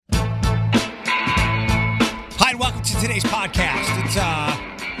to today's podcast.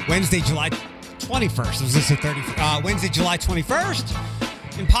 It's Wednesday, July 21st. Was this the 30th? Wednesday, July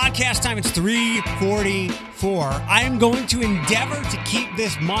 21st. In podcast time, it's 3:44. I am going to endeavor to keep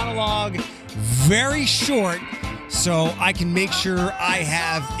this monologue very short so I can make sure I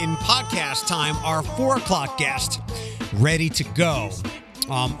have, in podcast time, our 4 o'clock guest ready to go.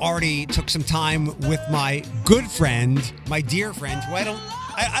 Already took some time with my good friend, my dear friend, who I don't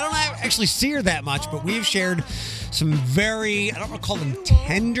actually see her that much, but we've shared some very, I don't want to call them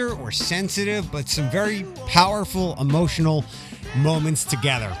tender or sensitive, but some very powerful, emotional moments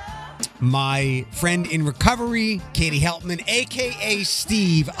together. My friend in recovery, Katie Heltman, a.k.a.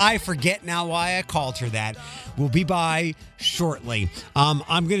 Steve, I forget now why I called her that, will be by shortly.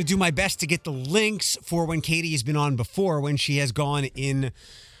 I'm going to do my best to get the links for when Katie has been on before, when she has gone in,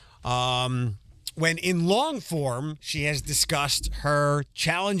 when in long form, she has discussed her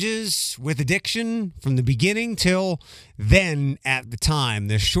challenges with addiction from the beginning till then at the time.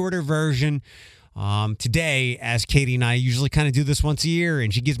 The shorter version today, as Katie and I usually kind of do this once a year,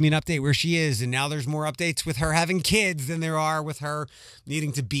 and she gives me an update where she is, and now there's more updates with her having kids than there are with her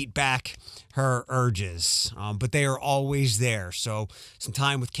needing to beat back her urges. But they are always there. So some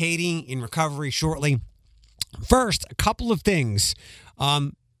time with Katie in recovery shortly. First, a couple of things.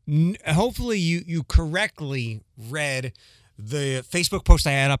 Hopefully you correctly read the Facebook post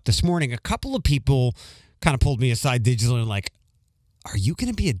I had up this morning. A couple of people kind of pulled me aside digitally and like, are you going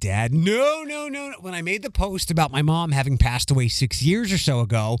to be a dad? No. When I made the post about my mom having passed away 6 years or so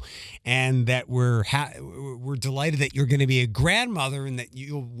ago, and that we're delighted that you're going to be a grandmother and that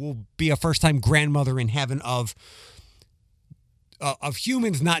you will be a first-time grandmother in heaven of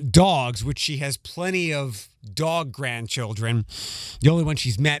humans, not dogs, which she has plenty of dog grandchildren. The only one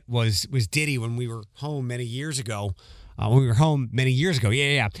she's met was Diddy when we were home many years ago.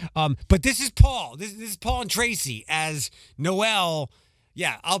 Yeah. But this is Paul. This is Paul and Tracy as Noelle.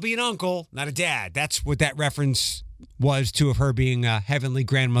 Yeah, I'll be an uncle, not a dad. That's what that reference was to, of her being a heavenly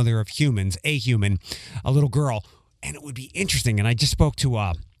grandmother of humans, a human, a little girl. And it would be interesting. And I just spoke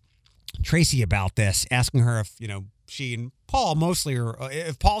to Tracy about this, asking her if, she and Paul mostly, or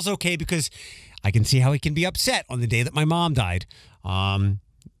if Paul's okay, because I can see how he can be upset on the day that my mom died.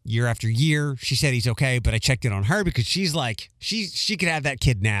 Year after year, she said he's okay, but I checked in on her because she's like, she could have that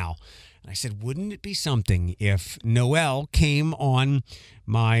kid now. And I said, wouldn't it be something if Noelle came on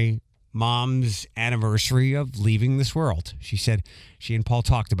my mom's anniversary of leaving this world? She said she and Paul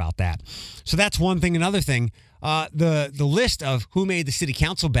talked about that. So that's one thing. Another thing, the list of who made the city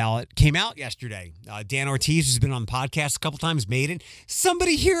council ballot came out yesterday. Dan Ortiz, who's been on the podcast a couple times, made it.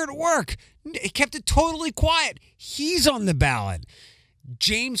 Somebody here at work kept it totally quiet. He's on the ballot.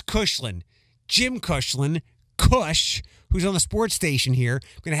 Jim Cushlan, Cush, who's on the sports station here.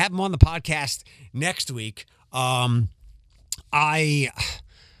 I'm going to have him on the podcast next week. I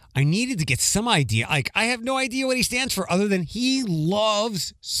needed to get some idea. Like, I have no idea what he stands for other than he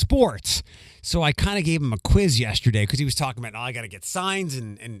loves sports. So I kind of gave him a quiz yesterday because he was talking about, I got to get signs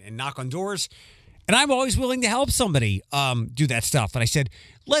and knock on doors. And I'm always willing to help somebody do that stuff. And I said,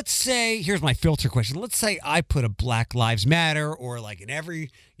 let's say, here's my filter question. Let's say I put a Black Lives Matter or like in every,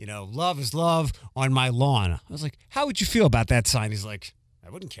 love is love on my lawn. I was like, how would you feel about that sign? He's like, I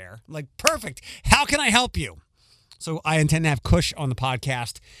wouldn't care. I'm like, perfect. How can I help you? So I intend to have Kush on the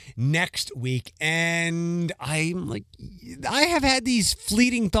podcast next week. And I'm like, I have had these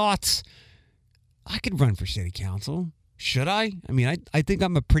fleeting thoughts. I could run for city council. Should I? I mean, I think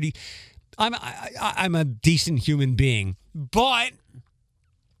I'm I'm a decent human being, but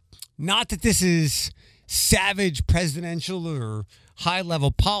not that this is savage presidential or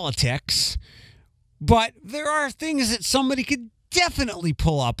high-level politics, but there are things that somebody could definitely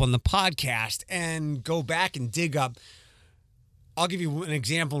pull up on the podcast and go back and dig up. I'll give you an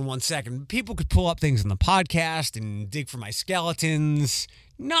example in 1 second. People could pull up things on the podcast and dig for my skeletons.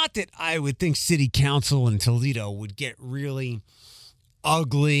 Not that I would think city council in Toledo would get really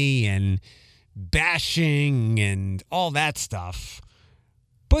ugly and bashing and all that stuff.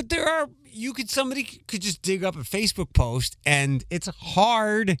 But somebody could just dig up a Facebook post, and it's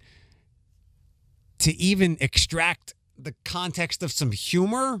hard to even extract the context of some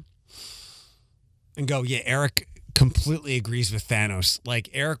humor and go, yeah, Eric completely agrees with Thanos. Like,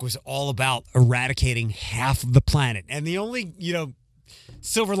 Eric was all about eradicating half of the planet. And the only,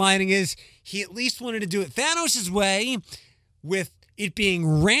 silver lining is he at least wanted to do it Thanos' way with it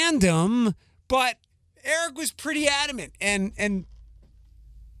being random, but Eric was pretty adamant and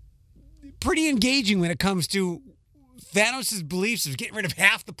pretty engaging when it comes to Thanos' beliefs of getting rid of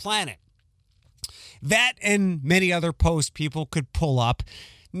half the planet. That and many other posts people could pull up.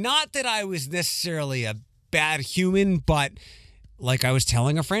 Not that I was necessarily a bad human, but like I was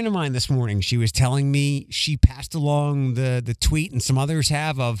telling a friend of mine this morning, she was telling me she passed along the tweet, and some others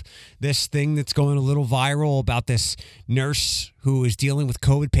have, of this thing that's going a little viral about this nurse who is dealing with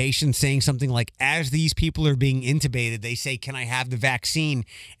COVID patients saying something like, as these people are being intubated, they say, "Can I have the vaccine?"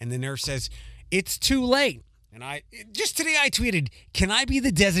 And the nurse says, "It's too late." And just today I tweeted, can I be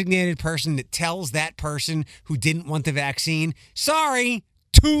the designated person that tells that person who didn't want the vaccine, sorry,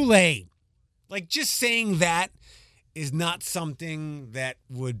 too late? Like, just saying that is not something that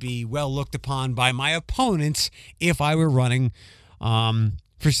would be well looked upon by my opponents if I were running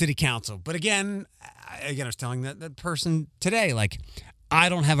for city council. But again, I was telling that person today, like, I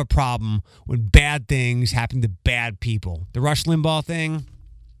don't have a problem when bad things happen to bad people. The Rush Limbaugh thing,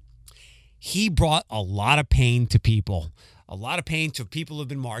 he brought a lot of pain to people, a lot of pain to people who have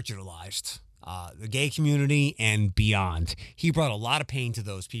been marginalized. The gay community and beyond. He brought a lot of pain to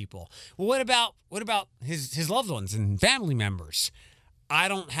those people. Well, what about his loved ones and family members? I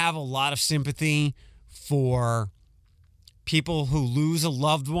don't have a lot of sympathy for people who lose a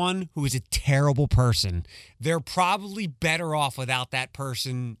loved one who is a terrible person. They're probably better off without that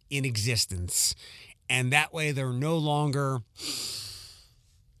person in existence. And that way they're no longer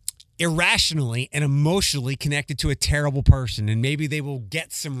irrationally and emotionally connected to a terrible person, and maybe they will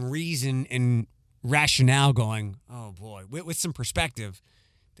get some reason and rationale going, oh boy, with some perspective,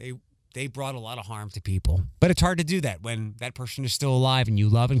 they brought a lot of harm to people. But it's hard to do that when that person is still alive and you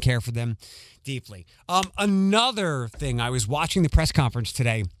love and care for them deeply. Another thing, I was watching the press conference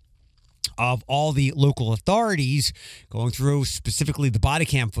today of all the local authorities going through specifically the body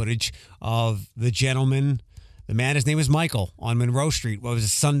cam footage of the gentleman. The man, his name was Michael, on Monroe Street. What was it,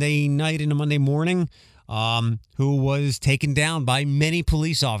 Sunday night into Monday morning, who was taken down by many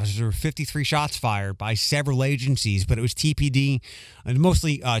police officers. 53 shots fired by several agencies, but it was TPD and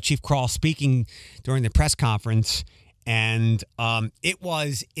mostly Chief Krall speaking during the press conference. And it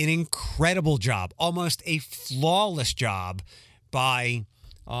was an incredible job, almost a flawless job by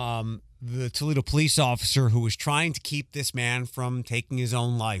the Toledo police officer who was trying to keep this man from taking his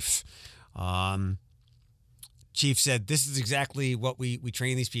own life. Chief said, this is exactly what we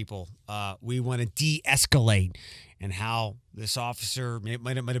train these people. We want to de-escalate. And how this officer,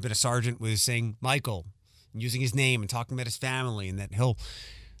 might have been a sergeant, was saying Michael, using his name and talking about his family, and that he'll,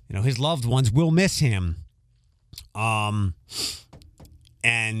 his loved ones will miss him. And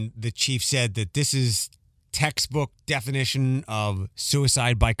the chief said that this is textbook definition of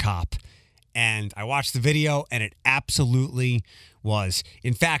suicide by cop. And I watched the video, and it absolutely was.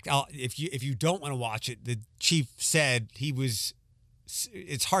 In fact, if you don't want to watch it, the chief said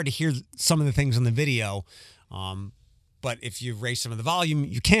it's hard to hear some of the things on the video, but if you raise some of the volume,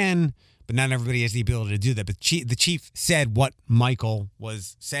 you can, but not everybody has the ability to do that. But the chief said what Michael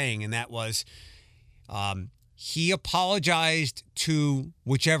was saying, and that was he apologized to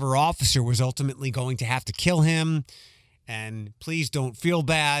whichever officer was ultimately going to have to kill him, and please don't feel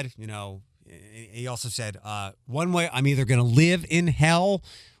bad, He also said, one way, I'm either going to live in hell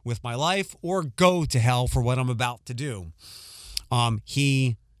with my life or go to hell for what I'm about to do.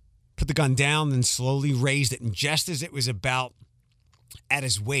 He put the gun down and slowly raised it. And just as it was about at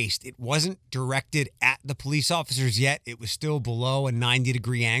his waist, it wasn't directed at the police officers yet. It was still below a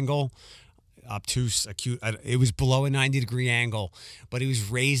 90-degree angle. Obtuse, acute. It was below a 90-degree angle, but he was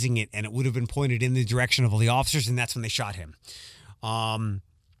raising it, and it would have been pointed in the direction of all the officers, and that's when they shot him.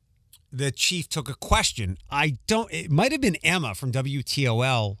 The chief took a question. It might have been Emma from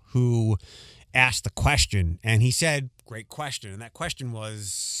WTOL who asked the question, and he said, great question. And that question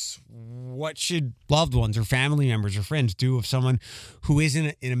was, what should loved ones or family members or friends do if someone who is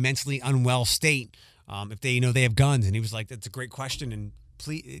in a mentally unwell state, if they have guns? And he was like, that's a great question, and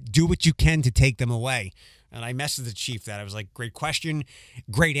please do what you can to take them away. And I messaged the chief that. I was like, great question,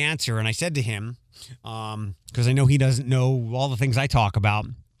 great answer. And I said to him, because I know he doesn't know all the things I talk about,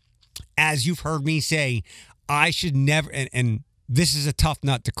 as you've heard me say, I should never, and this is a tough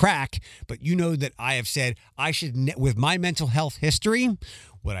nut to crack, but you know that I have said I should, with my mental health history,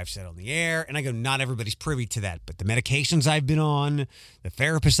 what I've said on the air, and I go, not everybody's privy to that, but the medications I've been on, the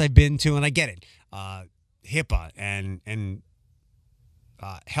therapists I've been to, and I get it, HIPAA and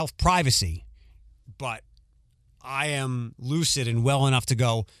health privacy, but I am lucid and well enough to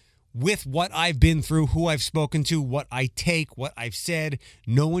go, with what I've been through, who I've spoken to, what I take, what I've said,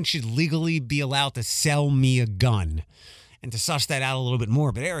 no one should legally be allowed to sell me a gun. And to suss that out a little bit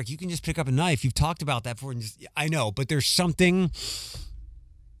more. But Eric, you can just pick up a knife. You've talked about that before. I know, but there's something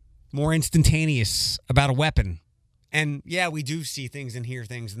more instantaneous about a weapon. And yeah, we do see things and hear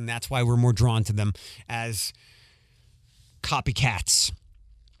things, and that's why we're more drawn to them as copycats.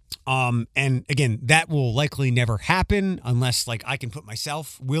 And again, that will likely never happen unless like I can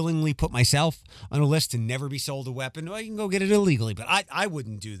willingly put myself on a list to never be sold a weapon. Well, you can go get it illegally, but I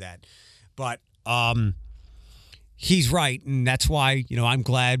wouldn't do that. But he's right, and that's why, I'm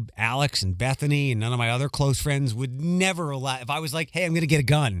glad Alex and Bethany and none of my other close friends would never allow. If I was like, hey, I'm going to get a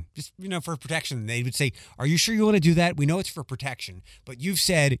gun, just, for protection, they would say, are you sure you want to do that? We know it's for protection, but you've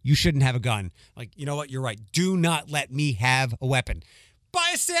said you shouldn't have a gun. Like, you know what? You're right. Do not let me have a weapon.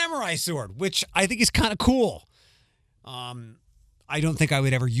 Buy a samurai sword, which I think is kind of cool. I don't think I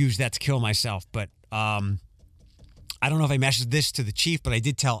would ever use that to kill myself, but I don't know if I mentioned this to the chief, but I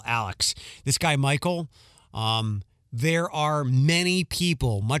did tell Alex. This guy, Michael, there are many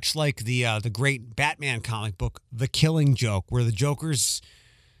people, much like the great Batman comic book, The Killing Joke, where the Joker's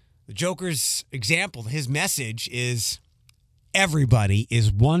example, his message is everybody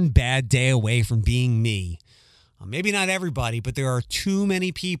is one bad day away from being me. Maybe not everybody, but there are too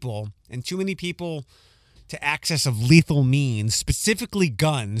many people to access of lethal means, specifically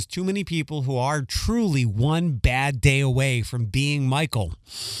guns, too many people who are truly one bad day away from being Michael.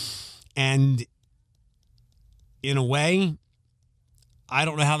 And in a way, I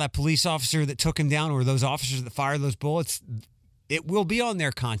don't know how that police officer that took him down or those officers that fired those bullets, it will be on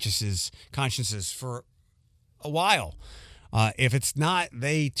their consciences for a while. If it's not,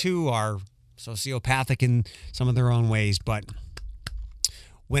 they too are sociopathic in some of their own ways. But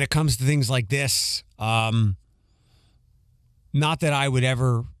when it comes to things like this, not that I would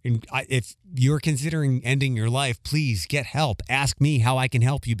ever, if you're considering ending your life, please get help. Ask me how I can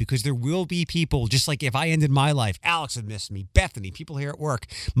help you, because there will be people, just like if I ended my life, Alex would miss me, Bethany, people here at work.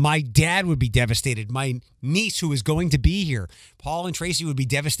 My dad would be devastated. My niece, who is going to be here, Paul and Tracy, would be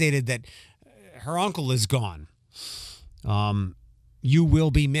devastated that her uncle is gone. You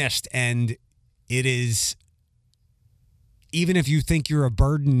will be missed, and it is, even if you think you're a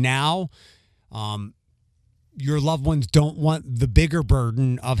burden now, your loved ones don't want the bigger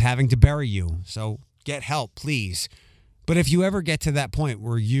burden of having to bury you. So get help, please. But if you ever get to that point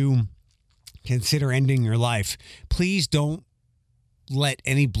where you consider ending your life, please don't let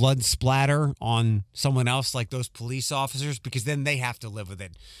any blood splatter on someone else like those police officers, because then they have to live with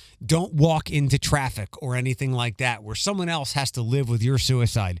it. Don't walk into traffic or anything like that where someone else has to live with your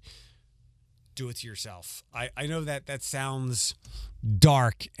suicide. Do it to yourself. I know that sounds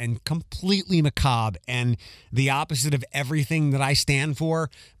dark and completely macabre and the opposite of everything that I stand for.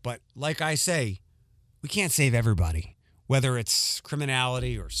 But like I say, we can't save everybody, whether it's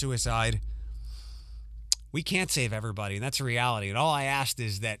criminality or suicide. We can't save everybody, and that's a reality. And all I ask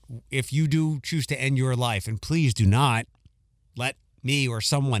is that if you do choose to end your life, and please do not let me or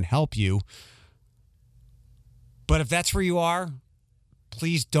someone help you, but if that's where you are,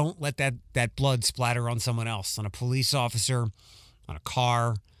 please don't let that blood splatter on someone else, on a police officer, on a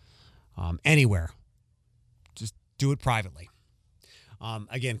car, anywhere. Just do it privately.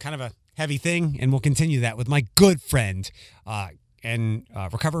 Again, kind of a heavy thing, and we'll continue that with my good friend and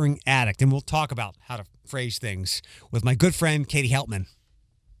recovering addict, and we'll talk about how to phrase things with my good friend, Katie Heltman.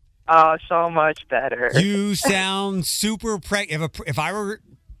 Oh, so much better. You sound super pregnant. If I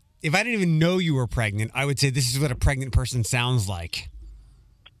didn't even know you were pregnant, I would say this is what a pregnant person sounds like.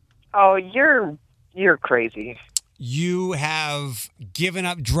 Oh, you're crazy. You have given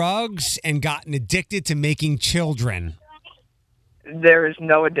up drugs and gotten addicted to making children. There is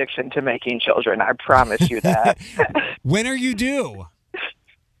no addiction to making children. I promise you that. When are you due?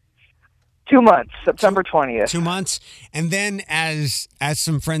 2 months, September 20th. 2 months. And then, as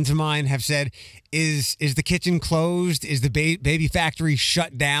some friends of mine have said, is the kitchen closed? Is the baby factory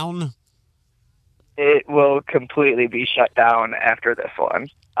shut down? It will completely be shut down after this one.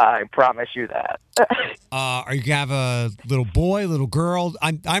 I promise you that. Are you gonna have a little boy, little girl?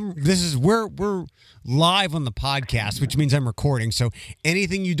 We're live on the podcast, which means I'm recording. So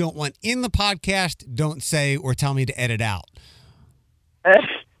anything you don't want in the podcast, don't say or tell me to edit out.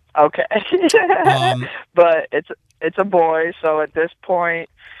 Okay. But it's a boy, so at this point,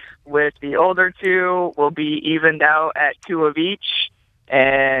 with the older two, we'll be evened out at 2 of each,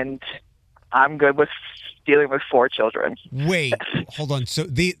 and I'm good with dealing with 4 children. Wait, hold on. So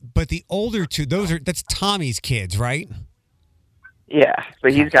the older two, that's Tommy's kids, right? Yeah,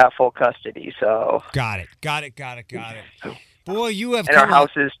 but he's got full custody, so. Got it. Boy, you have. And our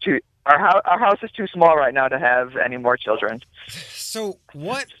house is too small right now to have any more children. So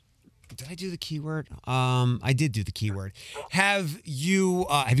what? Did I do the keyword? I did do the keyword. Have you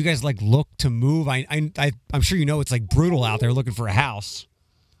guys looked to move? I'm sure you know it's brutal out there looking for a house.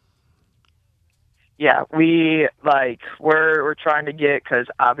 Yeah, we're trying to get, because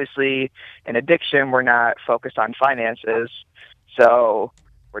obviously in addiction we're not focused on finances, so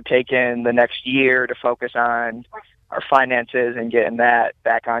we're taking the next year to focus on our finances and getting that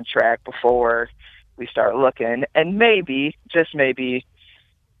back on track before we start looking. And maybe, just maybe,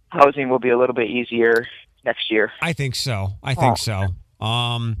 housing will be a little bit easier next year. I think so.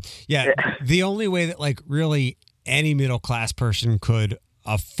 Yeah, the only way that like really any middle class person could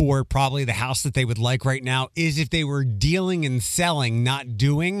afford probably the house that they would like right now is if they were dealing and selling, not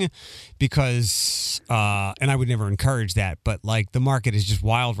doing, because and I would never encourage that, but like the market is just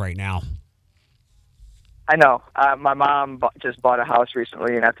wild right now. I know. My mom just bought a house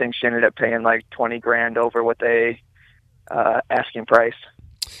recently, and I think she ended up paying like $20,000 over what they asking price.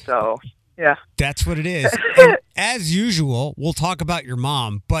 So yeah, that's what it is. And as usual, we'll talk about your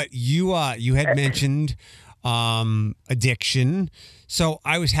mom, but you had mentioned addiction. So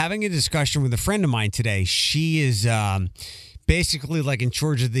I was having a discussion with a friend of mine today. She is basically like in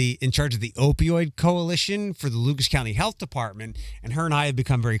charge of the opioid coalition for the Lucas County Health Department, and her and I have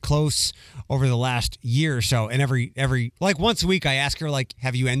become very close over the last year or so. And every like once a week, I ask her like,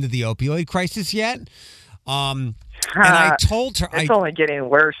 "Have you ended the opioid crisis yet?" And I told her it's only getting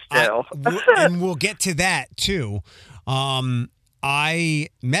worse still. And we'll get to that too. I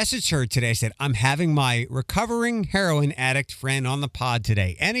messaged her today. I said, I'm having my recovering heroin addict friend on the pod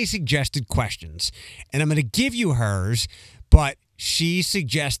today. Any suggested questions? And I'm going to give you hers, but she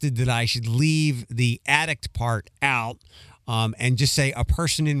suggested that I should leave the addict part out and just say a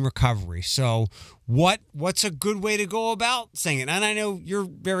person in recovery. So what's a good way to go about saying it? And I know you're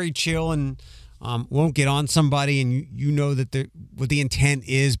very chill and won't get on somebody, and you know that what the intent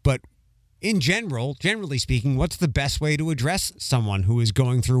is, but in generally speaking, what's the best way to address someone who is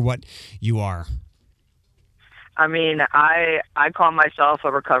going through what you are? I mean, I call myself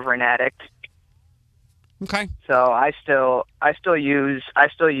a recovering addict. Okay. So I still use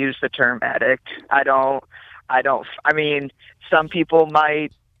the term addict. I mean, some people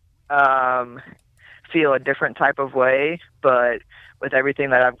might feel a different type of way, but with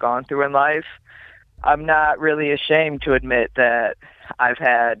everything that I've gone through in life, I'm not really ashamed to admit that I've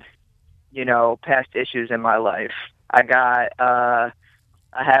had, past issues in my life. I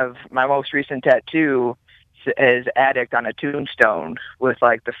have my most recent tattoo is addict on a tombstone with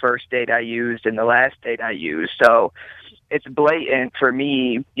like the first date I used and the last date I used. So it's blatant for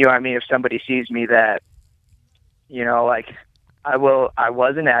me, if somebody sees me that, like I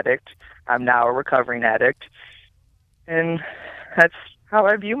was an addict. I'm now a recovering addict. And that's how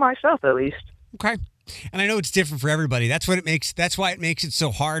I view myself, at least. Okay. And I know it's different for everybody. That's why it makes it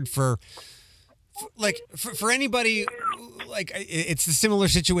so hard for anybody. Like, it's a similar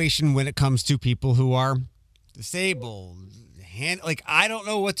situation when it comes to people who are disabled. I don't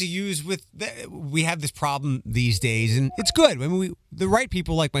know what to use with. We have this problem these days, and it's good. I mean, the right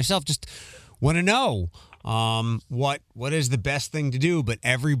people like myself just want to know what is the best thing to do. But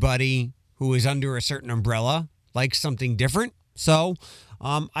everybody who is under a certain umbrella likes something different. So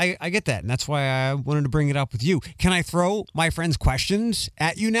I get that, and that's why I wanted to bring it up with you. Can I throw my friend's questions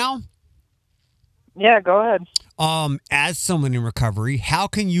at you now? Yeah, go ahead. As someone in recovery, how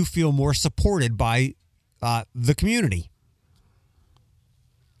can you feel more supported by the community?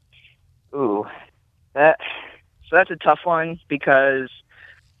 Ooh, that's a tough one because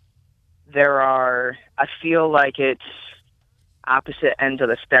I feel like it's opposite ends of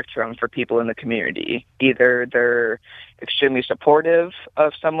the spectrum for people in the community. Either they're extremely supportive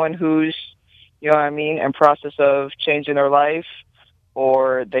of someone who's, in process of changing their life,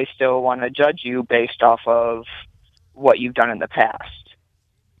 or they still want to judge you based off of what you've done in the past.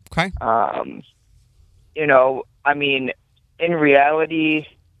 Okay. In reality,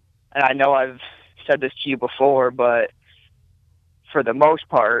 and I know I've said this to you before, but for the most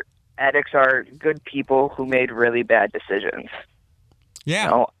part, addicts are good people who made really bad decisions.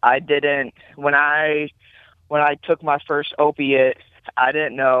 Yeah. I didn't, when I took my first opiate, I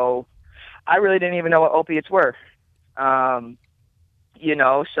really didn't even know what opiates were.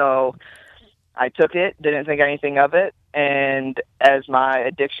 So I took it, didn't think anything of it. And as my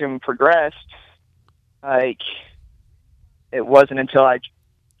addiction progressed, it wasn't until I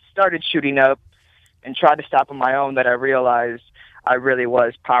started shooting up and tried to stop on my own that I realized I really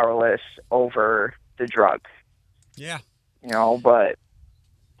was powerless over the drug. Yeah. But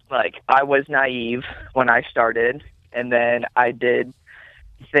I was naive when I started, and then I did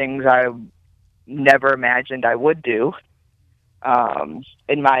things I never imagined I would do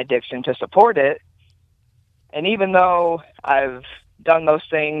in my addiction to support it. And even though I've done those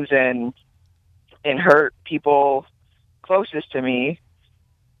things and hurt people closest to me,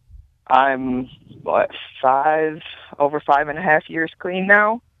 I'm over 5.5 years clean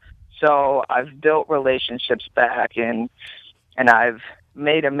now. So I've built relationships back, and I've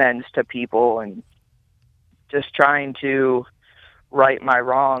made amends to people and just trying to right my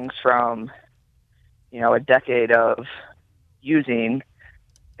wrongs from, a decade of using.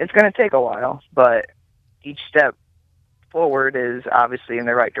 It's going to take a while, but each step forward is obviously in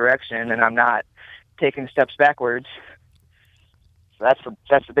the right direction, and I'm not taking steps backwards. So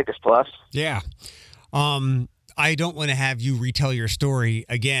that's the biggest plus. Yeah. I don't want to have you retell your story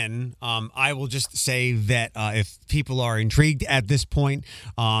again. I will just say that if people are intrigued at this point,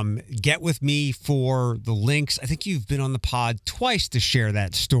 get with me for the links. I think you've been on the pod twice to share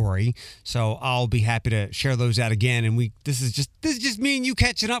that story, so I'll be happy to share those out again. And this is just me and you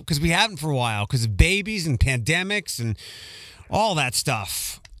catching up because we haven't for a while because of babies and pandemics and all that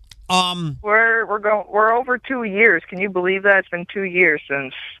stuff. We're over 2 years. Can you believe that? It's been 2 years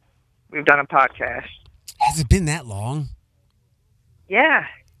since we've done a podcast. Has it been that long? Yeah.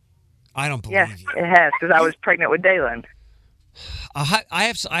 I don't believe you. Yeah, it has, because I was pregnant with Dalen. I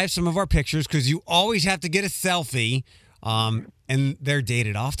have some of our pictures because you always have to get a selfie, and they're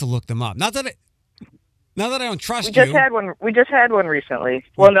dated. I'll have to look them up. Not that I don't trust you. We just had one recently.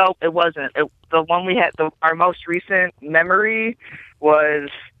 Well, no, it wasn't. The one we had, our most recent memory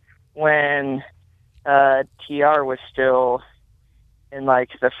was when TR was still in like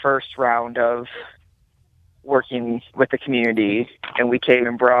the first round of working with the community, and we came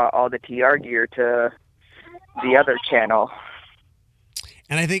and brought all the TR gear to the other channel.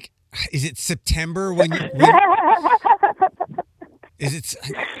 And I think, is it September when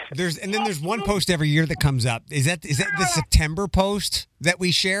there's one post every year that comes up. Is that the September post that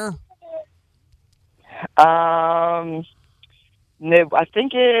we share? No, I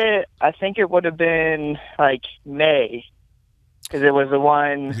think it would have been like May. Because it was the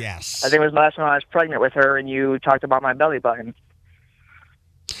one. Yes. I think it was the last one I was pregnant with her, and you talked about my belly button.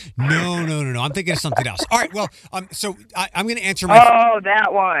 No. I'm thinking of something else. All right. Well, so I'm going to answer my. Oh,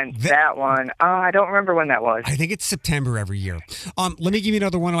 that one. That one. I don't remember when that was. I think it's September every year. Let me give you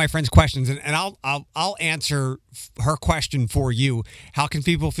another one of my friend's questions, and I'll answer her question for you. How can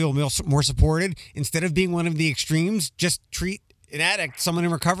people feel more supported instead of being one of the extremes? Just treat an addict, someone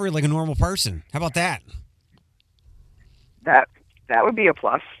in recovery, like a normal person. How about that? That would be a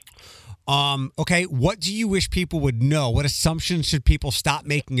plus. Okay, what do you wish people would know? What assumptions should people stop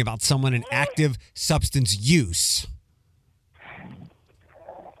making about someone in active substance use?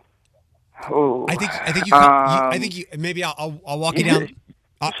 Oh, I think you. Maybe I'll walk you down.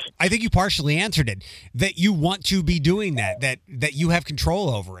 I think you partially answered it. That you want to be doing that you have control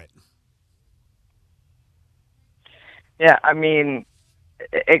over it. Yeah, I mean,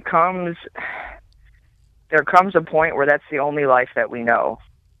 there comes a point where that's the only life that we know.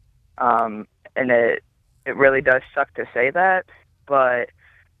 And it really does suck to say that, but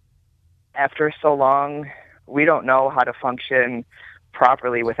after so long, we don't know how to function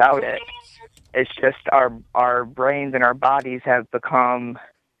properly without it. It's just our brains and our bodies have become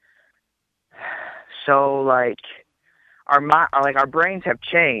so our brains have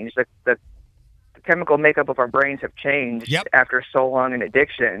changed. The chemical makeup of our brains have changed after so long in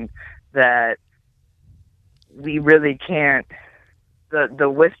addiction that we really can't. The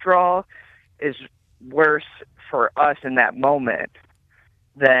withdrawal is worse for us in that moment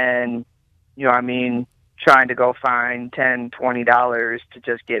than, trying to go find $10, $20 to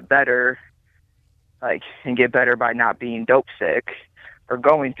just get better, and get better by not being dope sick or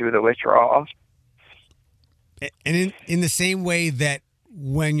going through the withdrawal. And in the same way that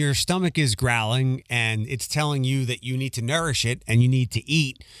when your stomach is growling and it's telling you that you need to nourish it and you need to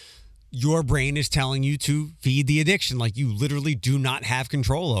eat, your brain is telling you to feed the addiction. Like you literally do not have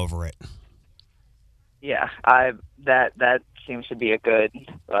control over it. Yeah, that seems to be a good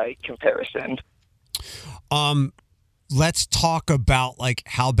comparison. Let's talk about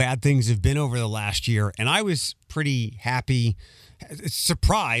how bad things have been over the last year. And I was pretty happy,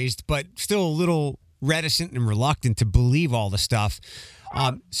 surprised, but still a little reticent and reluctant to believe all the stuff.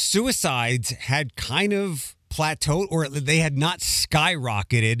 Suicides had kind of plateaued, or they had not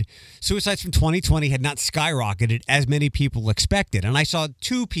skyrocketed. Suicides from 2020 had not skyrocketed as many people expected. And I saw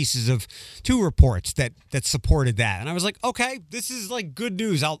two reports that supported that. And I was like, okay, this is good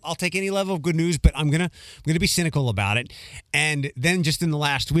news. I'll take any level of good news, but I'm gonna be cynical about it. And then just in the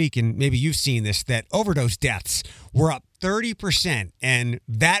last week, and maybe you've seen this, that overdose deaths were up 30%, and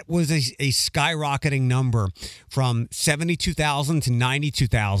that was a skyrocketing number from 72,000 to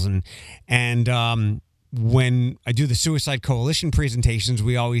 92,000. And when I do the Suicide Coalition presentations,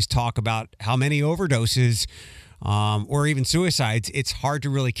 we always talk about how many overdoses or even suicides, it's hard to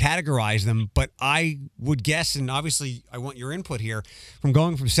really categorize them. But I would guess, and obviously I want your input here, from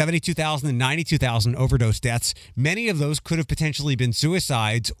going from 72,000 to 92,000 overdose deaths, many of those could have potentially been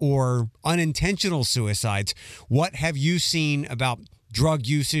suicides or unintentional suicides. What have you seen about drug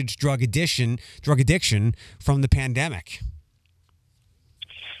usage, drug addiction from the pandemic?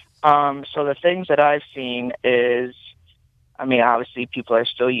 So the things that I've seen is, I mean, obviously people are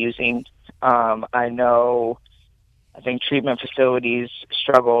still using. I think treatment facilities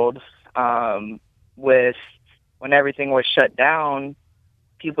struggled with when everything was shut down.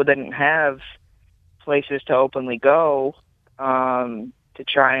 People didn't have places to openly go to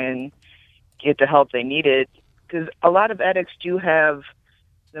try and get the help they needed. Because a lot of addicts do have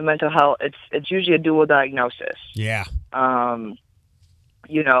the mental health. It's usually a dual diagnosis. Yeah.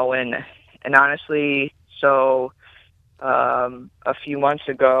 You know, and honestly, so a few months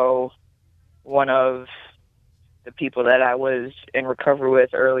ago, one of the people that I was in recovery with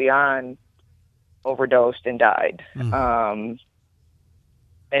early on overdosed and died. And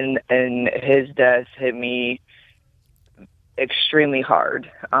his death hit me extremely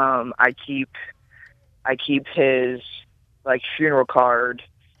hard. I keep his funeral card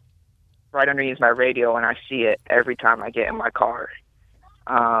right underneath my radio, and I see it every time I get in my car.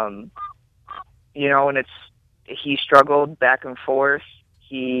 You know, and he struggled back and forth.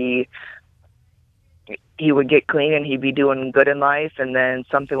 He would get clean and he'd be doing good in life, and then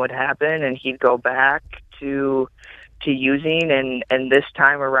something would happen and he'd go back to using. And this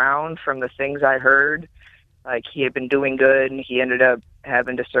time around, from the things I heard, like, he had been doing good and he ended up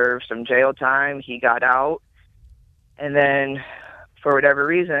having to serve some jail time. He got out and then, for whatever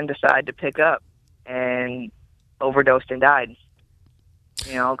reason, decided to pick up and overdosed and died.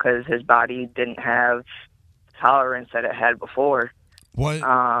 You know, because his body didn't have tolerance that it had before.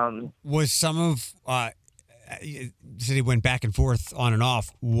 Was some of you said he went back and forth on and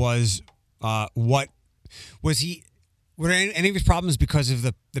off. Was what was he? Were any of his problems because of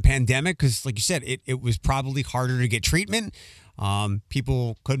the pandemic? Because, like you said, it was probably harder to get treatment.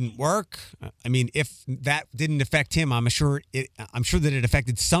 People couldn't work. I mean, if that didn't affect him, I'm sure that it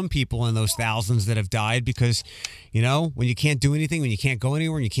affected some people in those thousands that have died, because, you know, when you can't do anything, when you can't go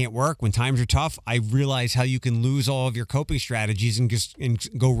anywhere and you can't work, when times are tough, I realize how you can lose all of your coping strategies and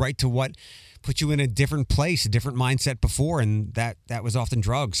go right to what put you in a different place, a different mindset before. And that was often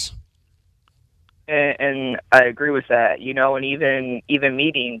drugs. And I agree with that, you know, and even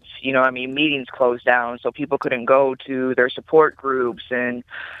meetings, you know, I mean, meetings closed down, so people couldn't go to their support groups. And,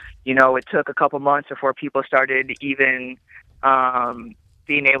 you know, it took a couple months before people started even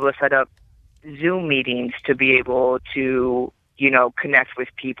being able to set up Zoom meetings to be able to, you know, connect with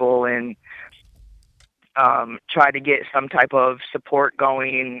people and try to get some type of support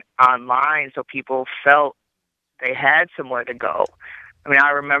going online so people felt they had somewhere to go. I mean,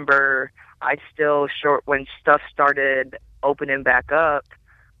 I remember when stuff started opening back up,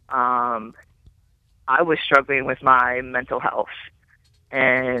 I was struggling with my mental health,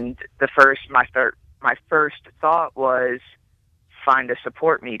 and my first thought was find a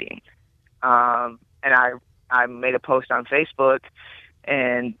support meeting. And I made a post on Facebook,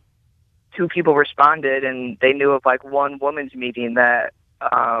 and 2 people responded, and they knew of like one woman's meeting that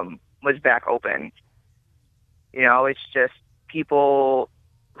was back open. You know, it's just people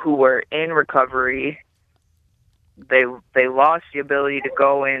who were in recovery, they lost the ability to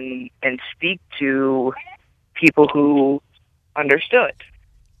go in and speak to people who understood.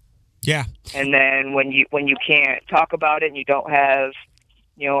 Yeah. And then when you can't talk about it and you don't have,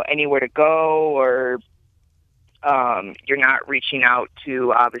 you know, anywhere to go, or you're not reaching out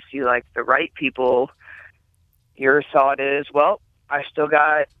to obviously like the right people, your thought is, well, I still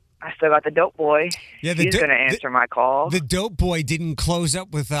got the dope boy. Yeah, he's going to answer my call. The dope boy didn't close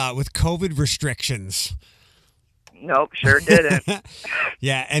up with COVID restrictions. Nope, sure didn't.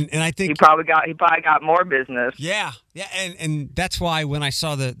 Yeah, and I think he probably got more business. Yeah, and that's why when I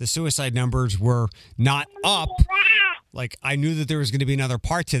saw the suicide numbers were not up, like, I knew that there was going to be another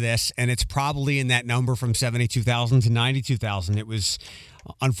part to this, and it's probably in that number from 72,000 to 92,000. It was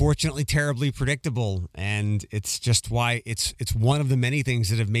unfortunately terribly predictable, and it's just why it's one of the many things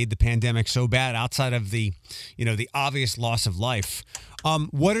that have made the pandemic so bad, outside of the obvious loss of life.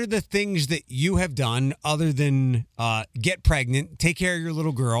 What are the things that you have done other than get pregnant, take care of your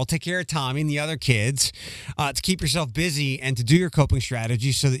little girl, take care of Tommy and the other kids, to keep yourself busy and to do your coping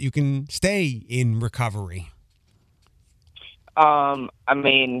strategies so that you can stay in recovery? I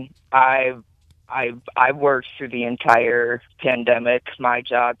mean, I worked through the entire pandemic. My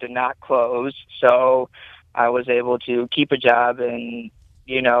job did not close, so I was able to keep a job and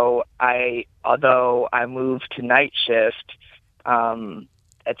although I moved to night shift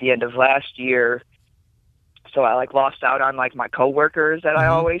at the end of last year, so I lost out on my coworkers that I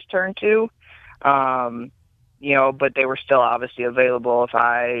Mm-hmm. always turn to. But they were still obviously available if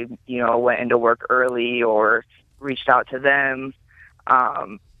I, went into work early or reached out to them.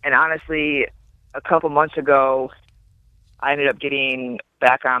 And honestly, a couple months ago, I ended up getting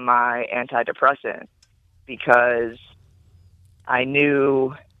back on my antidepressant because I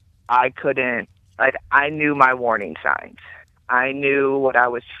knew I couldn't, I knew my warning signs. I knew what I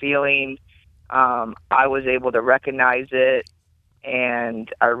was feeling. I was able to recognize it,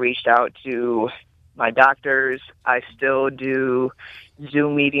 and I reached out to my doctors. I still do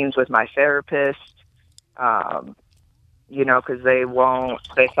Zoom meetings with my therapist, because they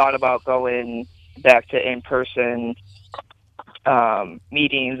thought about going back to in-person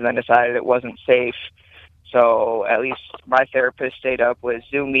meetings and then decided it wasn't safe. So at least my therapist stayed up with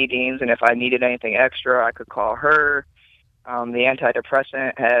Zoom meetings, and if I needed anything extra, I could call her. The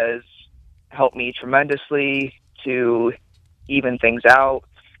antidepressant has helped me tremendously to even things out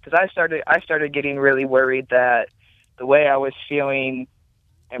because I started getting really worried that the way I was feeling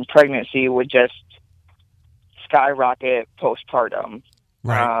in pregnancy would just skyrocket postpartum,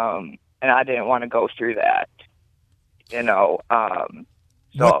 Right. and I didn't want to go through that. So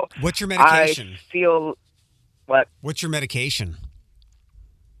What's your I medication? feel what What's your medication?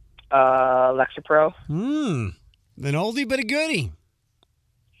 Lexapro. An oldie but a goodie.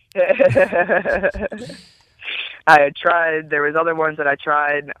 I had tried. There was other ones that I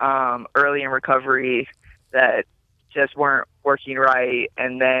tried early in recovery that just weren't working right,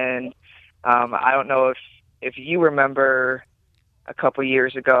 and then I don't know if you remember a couple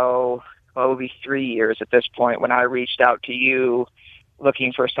years ago, well, it would be 3 years at this point, when I reached out to you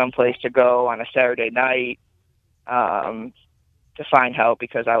looking for some place to go on a Saturday night to find help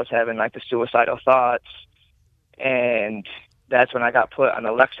because I was having the suicidal thoughts, and that's when I got put on the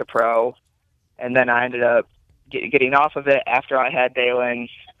Lexapro, and then I ended up getting off of it after I had Dalen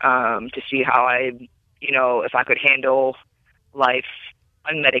to see how if I could handle life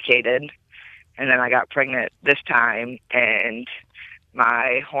unmedicated. And then I got pregnant this time, and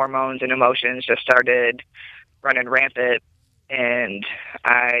my hormones and emotions just started running rampant. And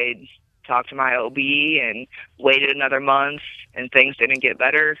I talked to my OB and waited another month, and things didn't get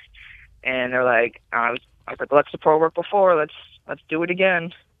better. And they're like, I was like, Lexapro worked before. Let's do it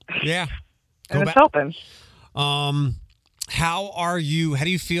again. Yeah. And Go it's back. helping. How do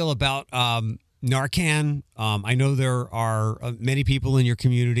you feel about Narcan? I know there are many people in your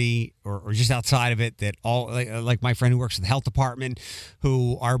community or just outside of it that all like my friend who works in the health department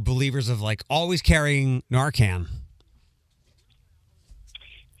who are believers of always carrying Narcan.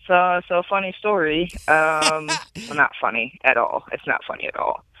 So funny story. Well, not funny at all. It's not funny at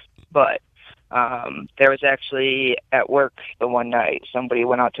all. But there was actually at work the one night somebody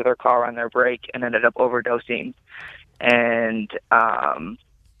went out to their car on their break and ended up overdosing. And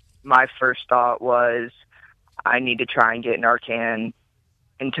my first thought was, I need to try and get Narcan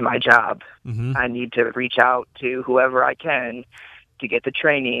into my job. Mm-hmm. I need to reach out to whoever I can to get the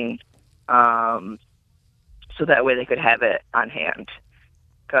training, so that way they could have it on hand.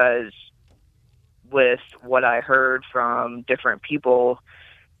 Because with what I heard from different people,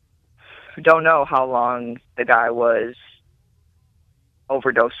 who don't know how long the guy was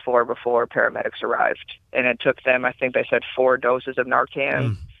overdosed for before paramedics arrived. And it took them, I think they said 4 doses of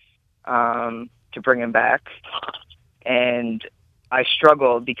Narcan to bring him back. And I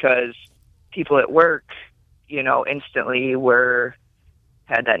struggled because people at work, instantly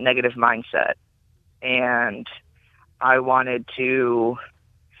had that negative mindset. And I wanted to,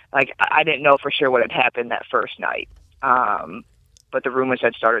 I didn't know for sure what had happened that first night. But the rumors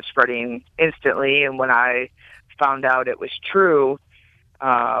had started spreading instantly. And when I found out it was true,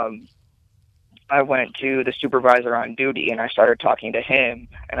 I went to the supervisor on duty and I started talking to him.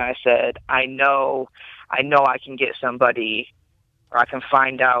 And I said, I know I can get somebody, or I can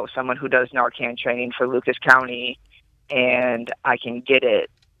find out someone who does Narcan training for Lucas County, and I can get it.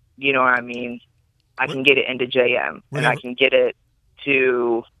 You know what I mean? I can get it into JM, and I can get it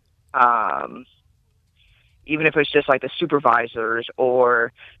to, even if it's just the supervisors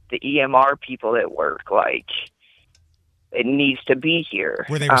or the EMR people at work, it needs to be here.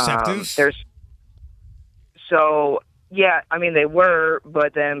 Were they receptive? So, yeah, I mean, they were,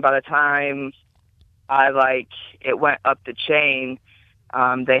 but then by the time it went up the chain,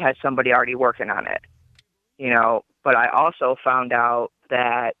 they had somebody already working on it, but I also found out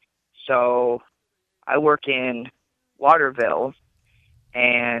that, so I work in Waterville,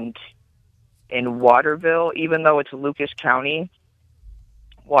 and in Waterville, even though it's Lucas County,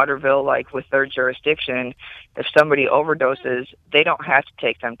 Waterville, like with their jurisdiction, if somebody overdoses, they don't have to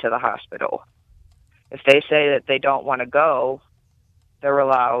take them to the hospital. If they say that they don't want to go, they're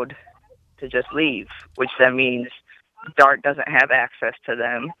allowed to just leave, which then means DART doesn't have access to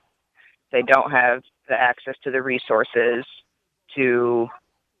them. They don't have the access to the resources to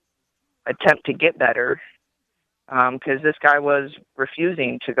attempt to get better, because this guy was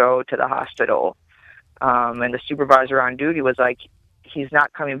refusing to go to the hospital. And the supervisor on duty was like, he's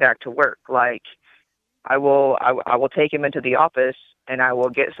not coming back to work. Like, I will take him into the office and I will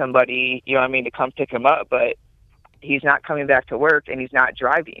get somebody, to come pick him up, but he's not coming back to work and he's not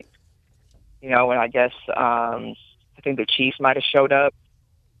driving. And I guess, I think the chief might have showed up,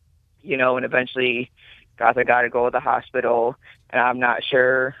 and eventually got the guy to go to the hospital, and I'm not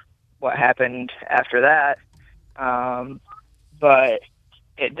sure what happened after that. But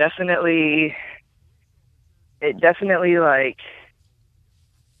it definitely like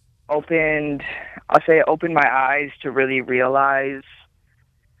opened my eyes to really realize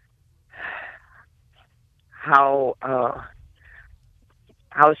how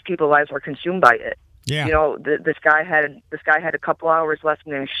people's lives were consumed by it. Yeah. This guy had a couple hours left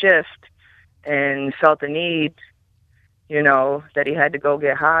in his shift and felt the need, that he had to go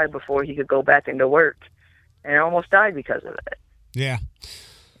get high before he could go back into work, and almost died because of it. Yeah.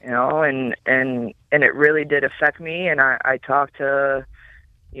 And it really did affect me. And I talked to,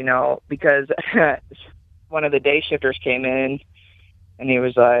 because one of the day shifters came in and he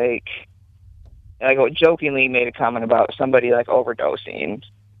was like, jokingly made a comment about somebody like overdosing.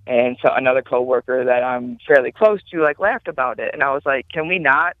 And so another coworker that I'm fairly close to laughed about it. And I was like, can we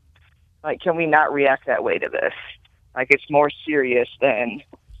not react that way to this? Like, it's more serious than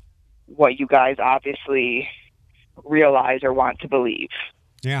what you guys obviously realize or want to believe.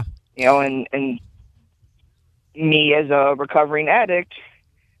 Yeah. And me as a recovering addict,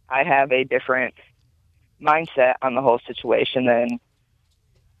 I have a different mindset on the whole situation than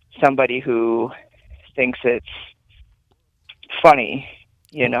somebody who thinks it's funny,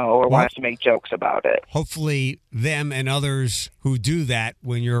 or wants to make jokes about it. Hopefully them and others who do that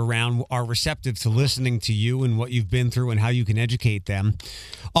when you're around are receptive to listening to you and what you've been through and how you can educate them.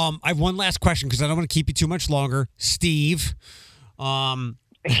 I have one last question because I don't want to keep you too much longer. Steve,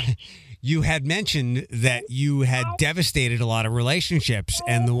 you had mentioned that you had devastated a lot of relationships,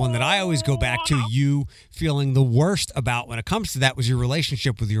 and the one that I always go back to, you feeling the worst about when it comes to that, was your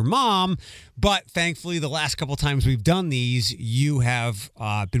relationship with your mom. But thankfully, the last couple of times we've done these, you have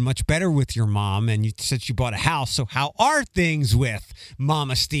been much better with your mom, and you said you bought a house. So how are things with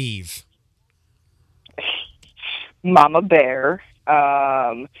Mama Steve? Mama Bear.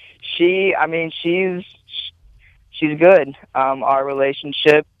 She's good. Our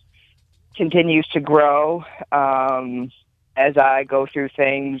relationship continues to grow as I go through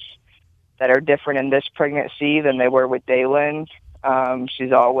things that are different in this pregnancy than they were with Daylin.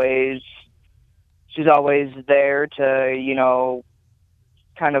 She's always there to,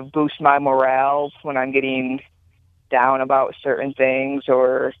 kind of boost my morale when I'm getting down about certain things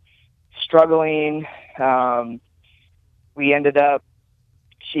or struggling. We ended up,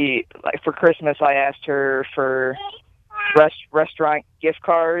 for Christmas, I asked her for restaurant gift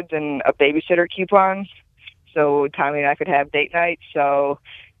cards and a babysitter coupon so Tommy and I could have date nights. So,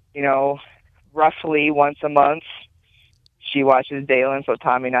 roughly once a month, she watches Daylin so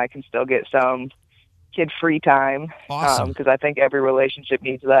Tommy and I can still get some kid-free time. Awesome. Because I think every relationship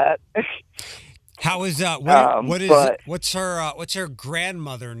needs that. How is what's her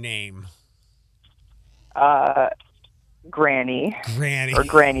grandmother name? Granny. Granny. Or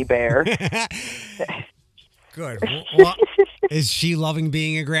Granny Bear. Good. Well, is she loving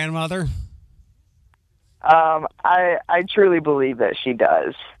being a grandmother? I truly believe that she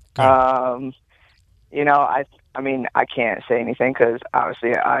does. I can't say anything because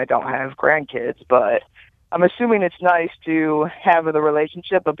obviously I don't have grandkids, but I'm assuming it's nice to have the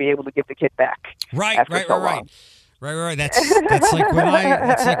relationship but be able to give the kid back. Right. That's like when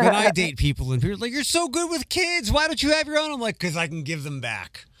I date people and people are like, "You're so good with kids. Why don't you have your own?" I'm like, "Because I can give them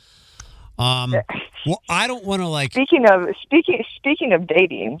back." Well, I don't want to Speaking of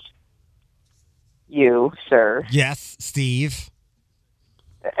dating, you, sir. Yes, Steve.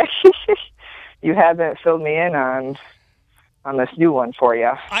 You haven't filled me in on on this new one for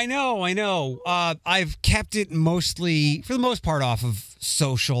you. I know. I've kept it mostly, for the most part, off of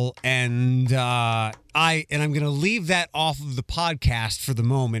social, and I'm going to leave that off of the podcast for the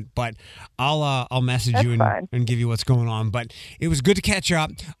moment. But I'll message That's you fine. and give you what's going on. But it was good to catch up.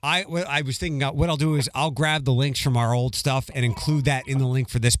 I was thinking what I'll do is I'll grab the links from our old stuff and include that in the link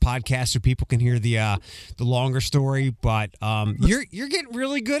for this podcast so people can hear the longer story. But you're getting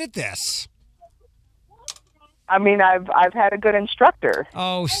really good at this. I mean, I've had a good instructor.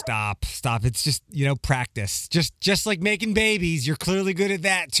 Oh, stop. It's just, practice. Just like making babies. You're clearly good at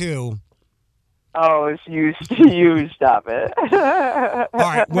that, too. Oh, you stop it. All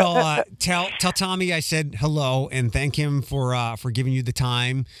right. Well, tell Tommy I said hello and thank him for giving you the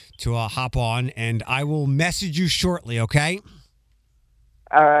time to hop on. And I will message you shortly, okay?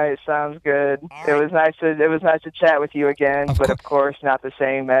 All right, sounds good. All right. It was nice to chat with you again, of course not the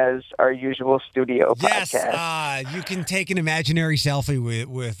same as our usual studio podcast. Yes, you can take an imaginary selfie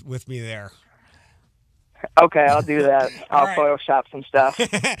with me there. Okay, I'll do that. I'll Photoshop some stuff.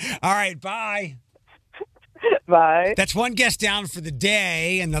 All right, bye. Bye. That's one guest down for the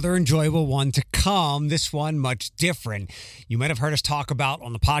day. Another enjoyable one to come. This one much different. You might have heard us talk about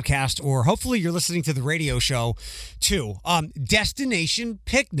on the podcast, or hopefully you're listening to the radio show too. Destination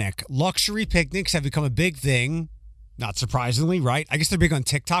picnic. Luxury picnics have become a big thing. Not surprisingly, right? I guess they're big on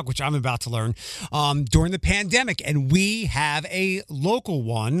TikTok, which I'm about to learn, during the pandemic. And we have a local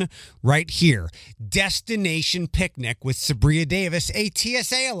one right here. Destination Picnic with Sabria Davis, a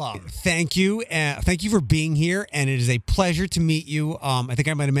TSA alum. Thank you. Thank you for being here. And it is a pleasure to meet you. I think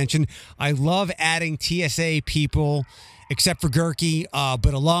I might have mentioned, I love adding TSA people, except for Gerke,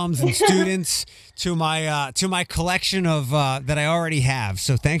 but alums and students to my collection of that I already have.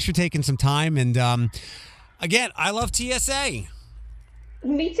 So thanks for taking some time. And again, I love TSA.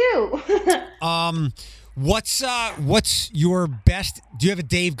 Me too. What's your best? Do you have a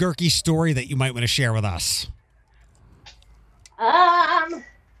Dave Gerke story that you might want to share with us? Good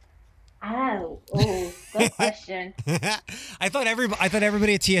question. I thought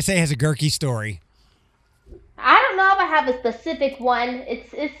everybody at TSA has a Gerke story. I don't know if I have a specific one.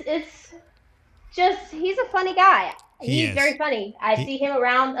 It's just he's a funny guy. He's very funny. I see him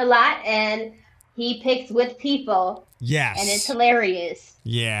around a lot, and he picks with people. Yes. And it's hilarious.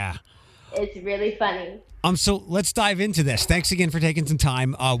 Yeah. It's really funny. So let's dive into this. Thanks again for taking some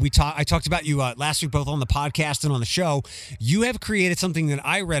time. I talked about you last week, both on the podcast and on the show. You have created something that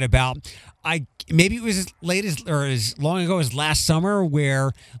I read about. Maybe it was as long ago as last summer,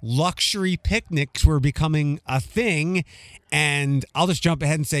 where luxury picnics were becoming a thing. And I'll just jump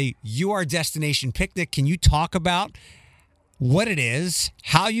ahead and say, you are Destination Picnic. Can you talk about what it is,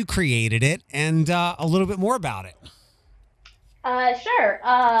 how you created it, and a little bit more about it? Sure.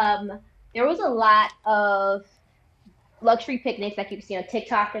 There was a lot of luxury picnics like you can see on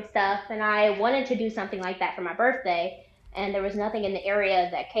TikTok and stuff, and I wanted to do something like that for my birthday, and there was nothing in the area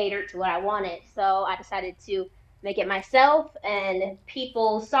that catered to what I wanted, so I decided to make it myself, and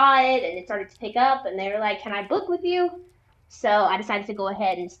people saw it, and it started to pick up, and they were like, "Can I book with you?" So I decided to go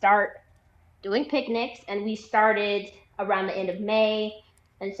ahead and start doing picnics, and we started around the end of May,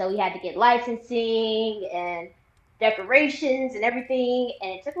 and so we had to get licensing and decorations and everything,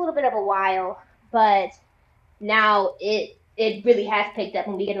 and it took a little bit of a while, but now it really has picked up,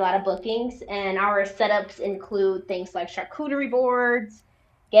 and we get a lot of bookings, and our setups include things like charcuterie boards,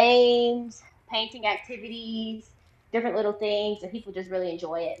 games, painting activities, different little things, and people just really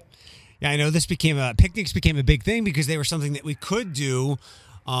enjoy it. Yeah, I know picnics became a big thing because they were something that we could do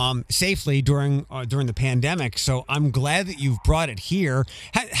safely during the pandemic. So I'm glad that you've brought it here.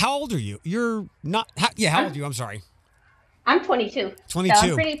 How old are you? You're not. How old are you? I'm sorry. I'm 22. 22.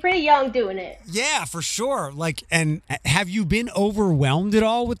 So I'm pretty young doing it. Yeah, for sure. And have you been overwhelmed at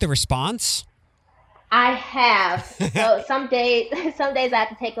all with the response? I have. So some days I have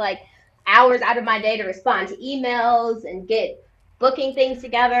to take like hours out of my day to respond to emails and get booking things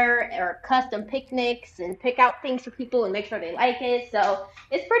together, or custom picnics, and pick out things for people and make sure they like it. So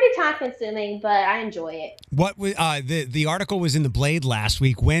it's pretty time consuming, but I enjoy it. What was the article was in the Blade last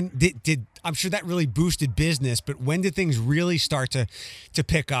week. When did I'm sure that really boosted business, but when did things really start to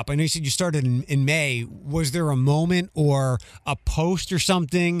pick up? I know you said you started in May. Was there a moment or a post or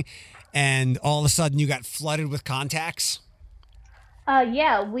something, and all of a sudden you got flooded with contacts?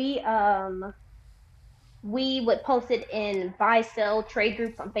 Yeah, we would post it in buy-sell trade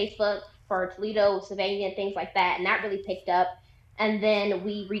groups on Facebook for Toledo, Sylvania, and things like that, and that really picked up. And then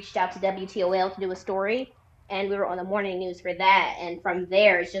we reached out to WTOL to do a story, and we were on the morning news for that. And from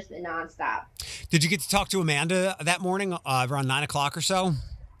there, it's just been nonstop. Did you get to talk to Amanda that morning around 9 o'clock or so?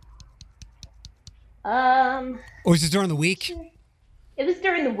 Or was it during the week? It was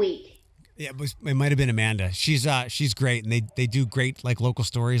during the week. Yeah, it might have been Amanda. She's great, and they do great like local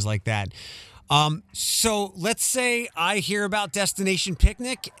stories like that. So let's say I hear about Destination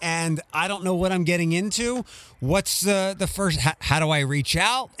Picnic and I don't know what I'm getting into. What's the first, how do I reach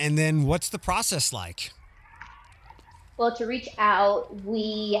out? And then what's the process like? Well, to reach out,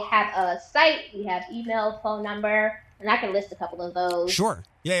 we have a site, we have email, phone number, and I can list a couple of those. Sure.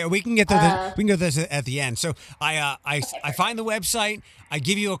 Yeah, we can get to we can go this at the end. So I find the website, I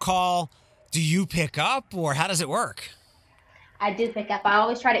give you a call. Do you pick up, or how does it work? I do pick up. I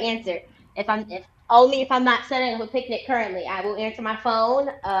always try to answer. If I'm not setting up a picnic currently, I will answer my phone.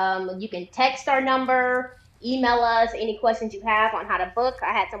 You can text our number, email us any questions you have on how to book.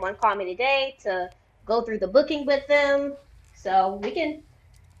 I had someone call me today to go through the booking with them, so we can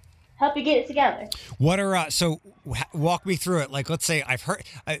help you get it together. What are walk me through it. Like, let's say I've heard.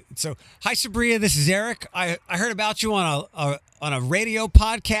 So, hi Sabria, this is Eric. I heard about you on a radio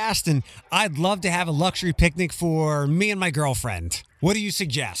podcast, and I'd love to have a luxury picnic for me and my girlfriend. What do you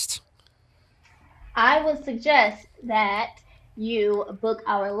suggest? I would suggest that you book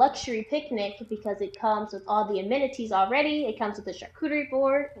our luxury picnic because it comes with all the amenities already. It comes with a charcuterie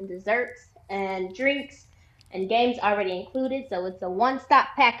board and desserts and drinks and games already included. So it's a one-stop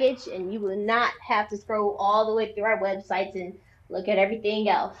package, and you will not have to scroll all the way through our websites and look at everything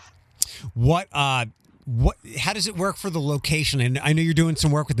else. How does it work for the location? And I know you're doing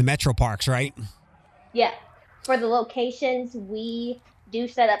some work with the Metro Parks, right? Yeah. For the locations, we do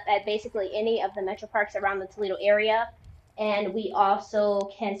set up at basically any of the Metro Parks around the Toledo area. And we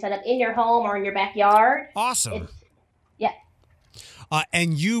also can set up in your home or in your backyard. Awesome. Yeah.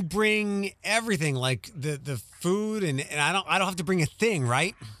 And you bring everything, like the food, and I don't have to bring a thing,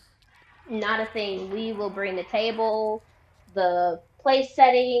 right? Not a thing. We will bring the table, the place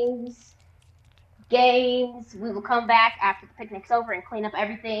settings, games. We will come back after the picnic's over and clean up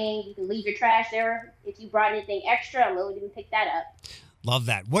everything. You can leave your trash there. If you brought anything extra, we'll even pick that up. Love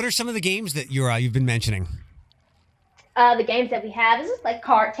that. What are some of the games that you've been mentioning? The games that we have is just like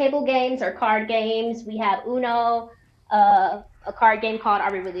table games or card games. We have Uno, a card game called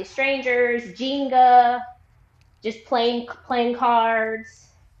Are We Really Strangers, Jenga, just playing cards,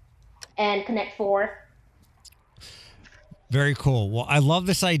 and Connect Four. Very cool. Well, I love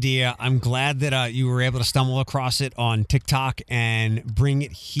this idea. I'm glad that you were able to stumble across it on TikTok and bring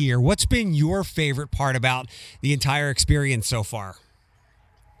it here. What's been your favorite part about the entire experience so far?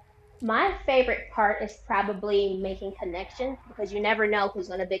 My favorite part is probably making connections, because you never know who's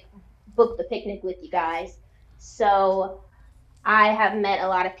going to book the picnic with you guys. So I have met a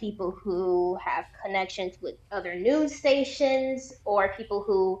lot of people who have connections with other news stations or people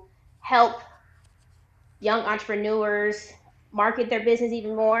who help young entrepreneurs market their business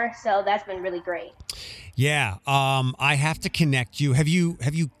even more. So that's been really great. Yeah. I have to connect you. Have you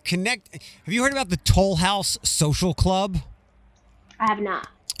heard about the Toll House Social Club? I have not.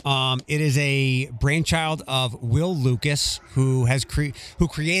 It is a brainchild of Will Lucas, who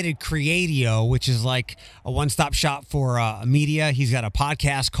created Creatio, which is like a one-stop shop for media. He's got a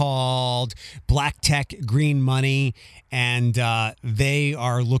podcast called Black Tech, Green Money, and they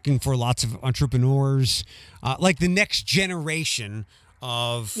are looking for lots of entrepreneurs, like the next generation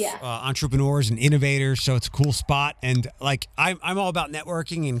of entrepreneurs and innovators. So it's a cool spot. And like, I'm all about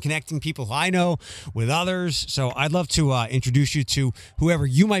networking and connecting people who I know with others. So I'd love to introduce you to whoever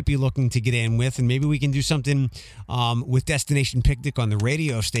you might be looking to get in with. And maybe we can do something with Destination Picnic on the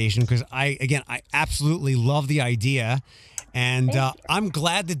radio station. Cause I absolutely love the idea. And I'm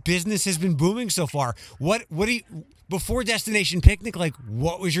glad that business has been booming so far. What do you, before Destination Picnic, like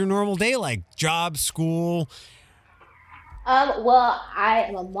what was your normal day like? Job, school? Well, I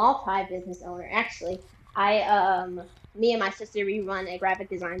am a multi-business owner, actually. Me and my sister, we run a graphic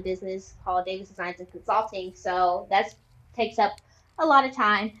design business called Davis Designs and Consulting. So that takes up a lot of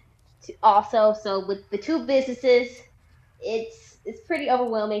time also. So with the two businesses, it's pretty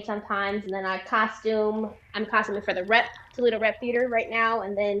overwhelming sometimes. And then I'm costuming for the Toledo Rep Theater right now,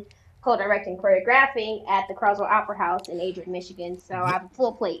 and then co-directing choreographing at the Croswell Opera House in Adrian, Michigan. So I have a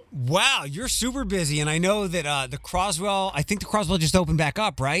full plate. Wow, you're super busy. And I know that the Croswell just opened back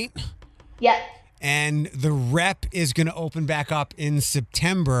up, right? Yep. And the Rep is going to open back up in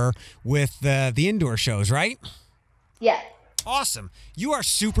September with the indoor shows, right? Yeah. Awesome. You are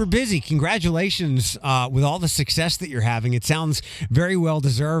super busy. Congratulations with all the success that you're having. It sounds very well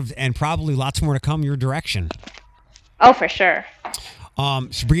deserved, and probably lots more to come your direction. Oh, for sure.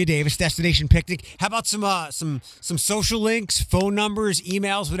 Sabria Davis, Destination Picnic. How about some social links, phone numbers,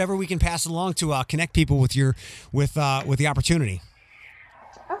 emails, whatever we can pass along to connect people with the opportunity?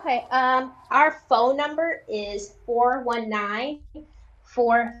 Okay. Our phone number is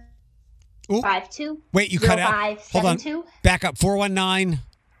 419-452. Wait, you cut out. Hold on. Back up. 419.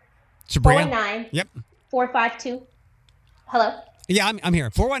 Sabrina. 419. Yep. 452. Hello. Yeah, I'm here.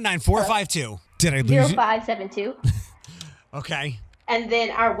 419-452. Did I lose 0572. Okay. And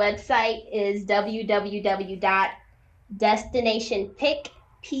then our website is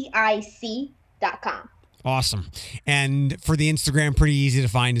www.destinationpic.com. Awesome. And for the Instagram, pretty easy to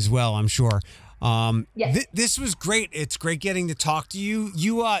find as well, I'm sure. Yes. This was great. It's great getting to talk to you.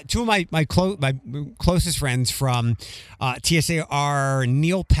 You, two of my closest friends from TSA are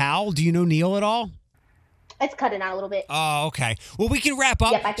Neil Powell. Do you know Neil at all? It's cutting out a little bit. Oh, okay. Well, we can wrap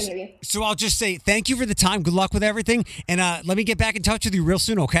up. Yep, I can hear you. So I'll just say thank you for the time. Good luck with everything. And let me get back in touch with you real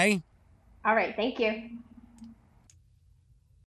soon, okay? All right. Thank you.